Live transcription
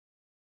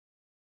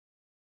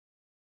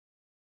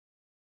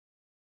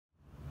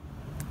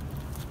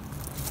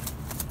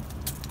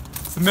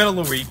It's the middle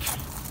of the week,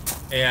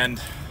 and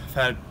I've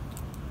had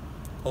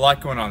a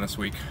lot going on this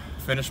week.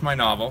 Finished my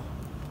novel,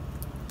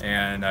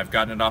 and I've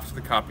gotten it off to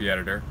the copy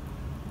editor.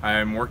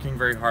 I'm working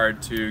very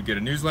hard to get a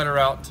newsletter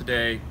out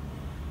today,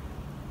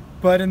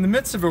 but in the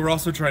midst of it, we're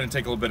also trying to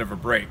take a little bit of a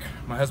break.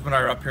 My husband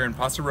and I are up here in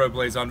Paso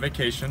Robles on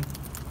vacation,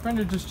 trying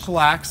to just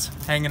chillax,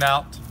 hanging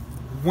out.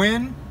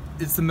 When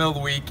it's the middle of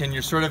the week and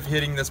you're sort of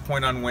hitting this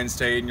point on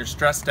Wednesday and you're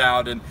stressed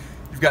out and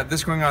you've got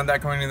this going on,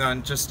 that going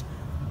on, just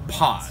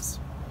pause.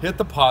 Hit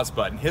the pause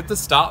button, hit the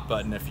stop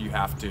button if you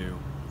have to,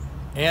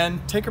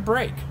 and take a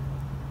break.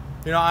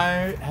 You know,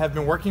 I have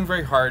been working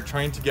very hard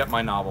trying to get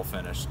my novel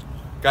finished.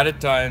 Got it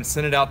done,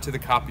 sent it out to the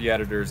copy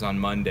editors on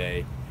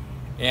Monday,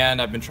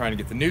 and I've been trying to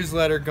get the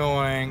newsletter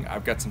going.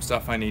 I've got some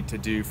stuff I need to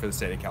do for the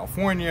state of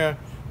California.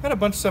 I've got a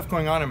bunch of stuff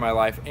going on in my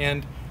life,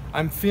 and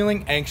I'm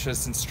feeling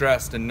anxious and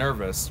stressed and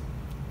nervous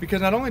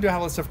because not only do I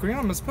have all this stuff going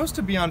on, I'm supposed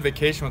to be on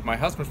vacation with my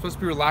husband. I'm supposed to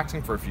be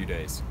relaxing for a few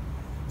days.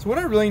 So what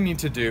I really need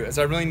to do is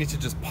I really need to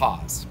just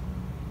pause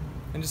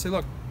and just say,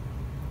 look,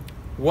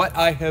 what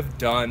I have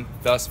done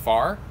thus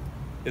far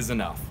is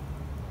enough.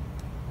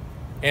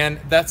 And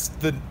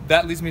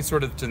that leads me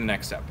sort of to the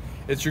next step.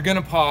 It's you're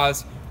gonna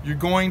pause, you're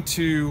going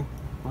to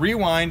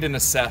rewind and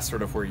assess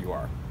sort of where you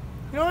are.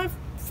 You know,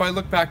 if I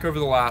look back over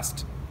the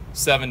last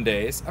 7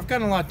 days, I've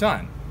gotten a lot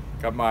done.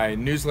 Got my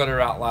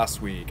newsletter out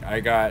last week. I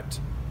got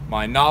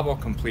my novel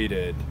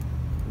completed.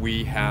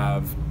 We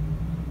have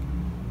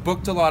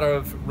booked a lot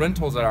of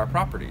rentals at our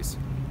properties.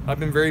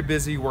 I've been very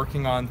busy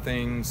working on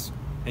things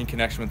in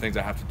connection with things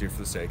I have to do for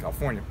the state of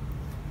California.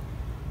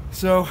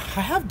 So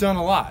I have done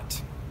a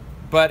lot,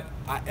 but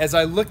as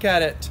I look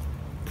at it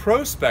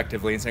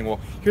prospectively and saying, well,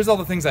 here's all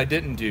the things I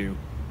didn't do,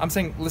 I'm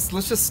saying let's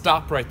just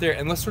stop right there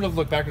and let's sort of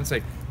look back and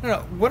say, no,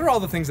 what are all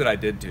the things that I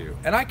did do?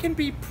 And I can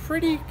be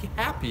pretty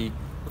happy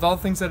with all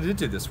the things that I did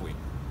do this week.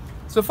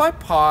 So if I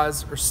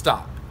pause or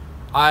stop,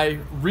 I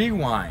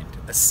rewind,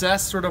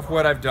 assess sort of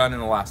what I've done in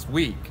the last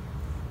week,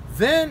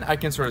 then I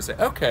can sort of say,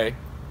 okay,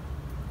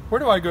 where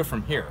do I go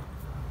from here?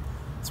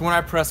 So when I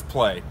press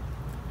play,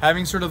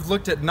 having sort of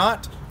looked at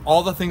not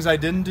all the things I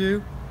didn't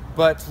do,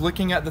 but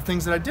looking at the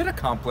things that I did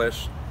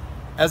accomplish,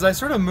 as I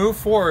sort of move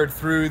forward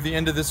through the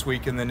end of this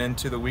week and then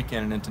into the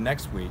weekend and into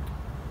next week,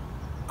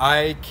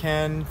 I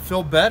can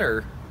feel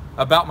better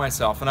about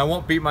myself and I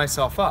won't beat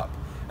myself up.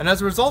 And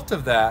as a result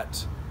of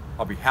that,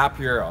 I'll be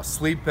happier, I'll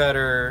sleep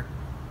better,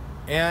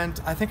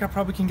 and I think I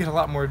probably can get a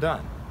lot more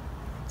done.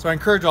 So I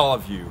encourage all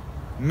of you,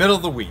 middle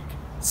of the week,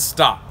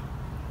 stop,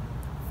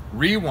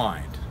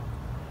 rewind,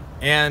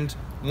 and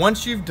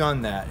once you've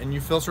done that and you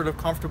feel sort of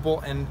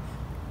comfortable and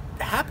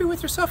happy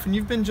with yourself and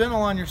you've been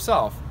gentle on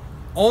yourself,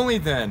 only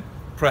then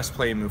press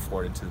play and move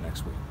forward into the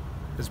next week.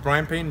 This is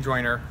Brian Payton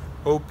Joyner.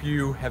 Hope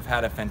you have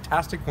had a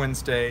fantastic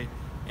Wednesday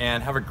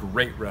and have a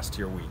great rest of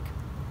your week.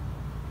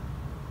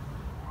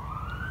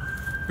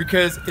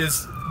 Because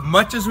as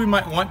much as we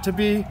might want to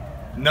be,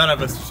 none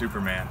of us are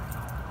Superman.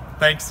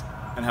 Thanks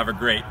and have a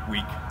great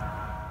week.